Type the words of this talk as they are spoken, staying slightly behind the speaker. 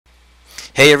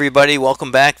Hey everybody, welcome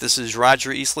back. This is Roger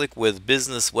Eastlick with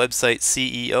Business Website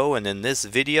CEO, and in this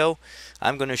video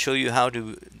I'm going to show you how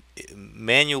to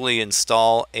manually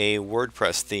install a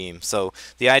WordPress theme. So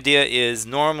the idea is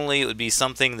normally it would be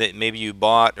something that maybe you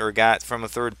bought or got from a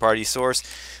third-party source.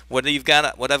 What I've got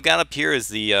up here is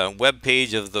the web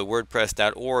page of the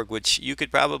WordPress.org, which you could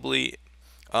probably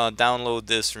download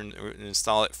this or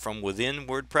install it from within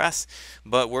WordPress,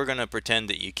 but we're going to pretend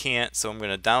that you can't, so I'm going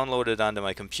to download it onto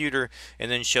my computer and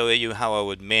then show you how I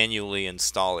would manually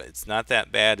install it. It's not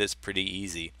that bad, it's pretty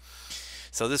easy.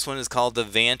 So this one is called the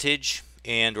Vantage,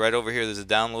 and right over here there's a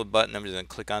download button. I'm just going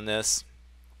to click on this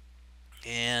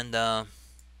and go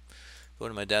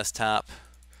to my desktop,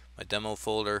 my demo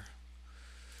folder,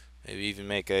 maybe even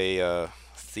make a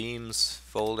themes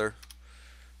folder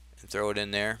and throw it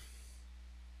in there.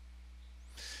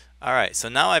 Alright, so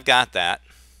now I've got that.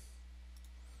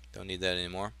 Don't need that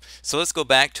anymore. So let's go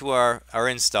back to our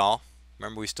install.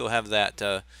 Remember, we still have that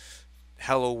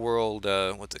Hello World,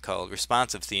 what's it called,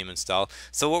 responsive theme installed.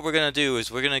 So what we're going to do is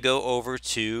we're going to go over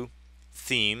to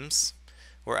Themes.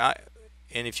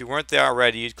 And if you weren't there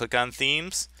already, you'd click on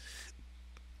Themes.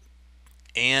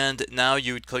 And now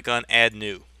you would click on Add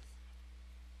New.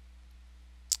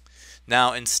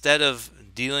 Now, instead of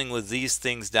dealing with these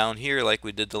things down here like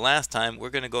we did the last time, we're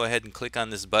going to go ahead and click on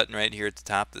this button right here at the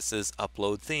top that says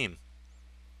Upload Theme.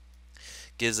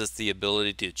 Gives us the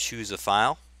ability to choose a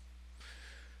file.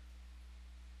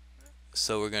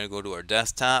 So we're going to go to our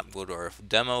desktop, go to our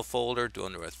demo folder, go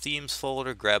into our themes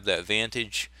folder, grab that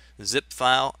Vantage zip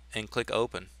file and click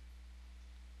open.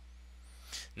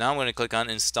 Now I'm going to click on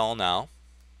Install Now.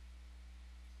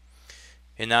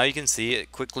 And now you can see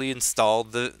it quickly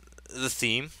installed the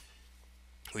theme.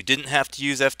 We didn't have to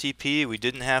use FTP, we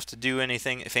didn't have to do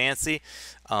anything fancy,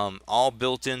 all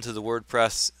built into the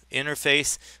WordPress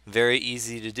interface, very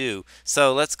easy to do.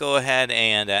 So let's go ahead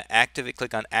and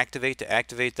click on Activate to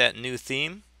activate that new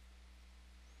theme.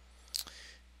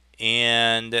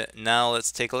 And now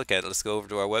let's take a look at it. Let's go over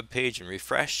to our web page and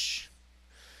refresh.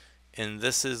 And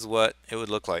this is what it would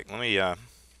look like. Let me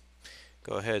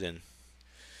go ahead and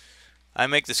I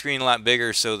make the screen a lot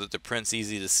bigger so that the print's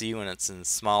easy to see when it's in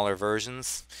smaller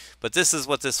versions. But this is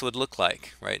what this would look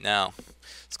like right now.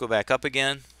 Let's go back up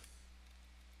again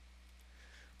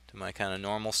to my kind of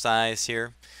normal size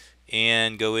here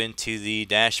and go into the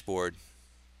dashboard.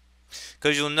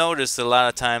 Because you'll notice that a lot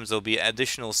of times there'll be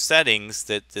additional settings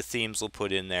that the themes will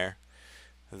put in there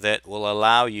that will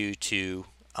allow you to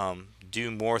do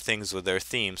more things with their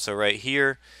theme. So right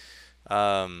here,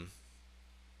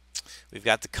 we've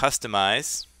got the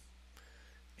customize,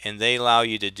 and they allow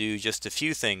you to do just a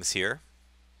few things here.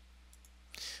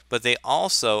 But they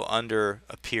also, under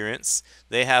appearance,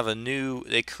 they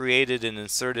created and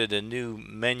inserted a new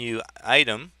menu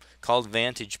item called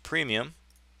Vantage Premium.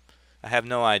 I have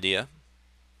no idea.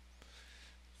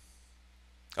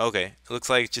 Okay, it looks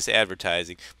like it's just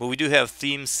advertising. But we do have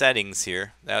theme settings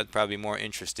here. That would probably be more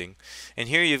interesting. And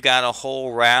here you've got a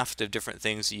whole raft of different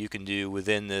things that you can do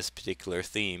within this particular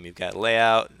theme. You've got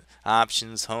layout,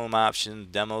 options, home options,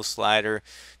 demo slider,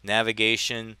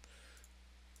 navigation,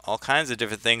 all kinds of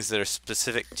different things that are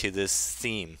specific to this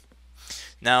theme.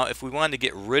 Now, if we wanted to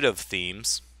get rid of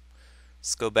themes,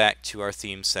 let's go back to our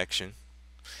themes section.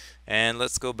 And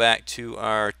let's go back to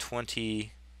our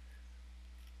 2014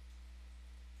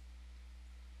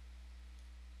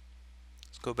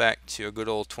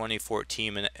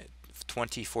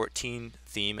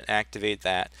 theme and activate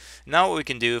that. Now what we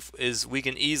can do is we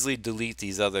can easily delete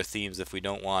these other themes if we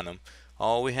don't want them.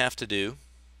 All we have to do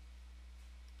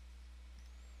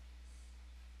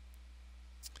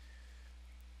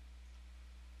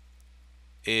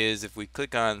is if we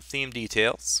click on theme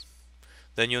details,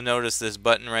 then you'll notice this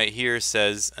button right here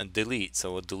says delete.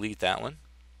 So we'll delete that one.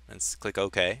 Let's click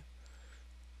OK.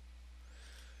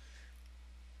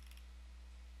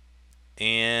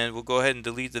 And we'll go ahead and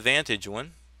delete the Vantage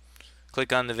one.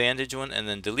 Click on the Vantage one and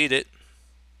then delete it.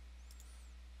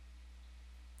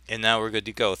 And now we're good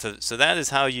to go. So that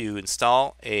is how you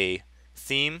install a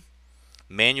theme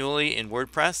manually in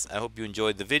WordPress. I hope you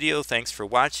enjoyed the video. Thanks for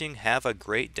watching. Have a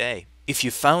great day. If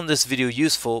you found this video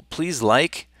useful, please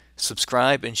like,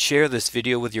 subscribe, and share this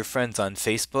video with your friends on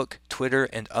Facebook, Twitter,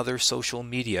 and other social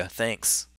media. Thanks.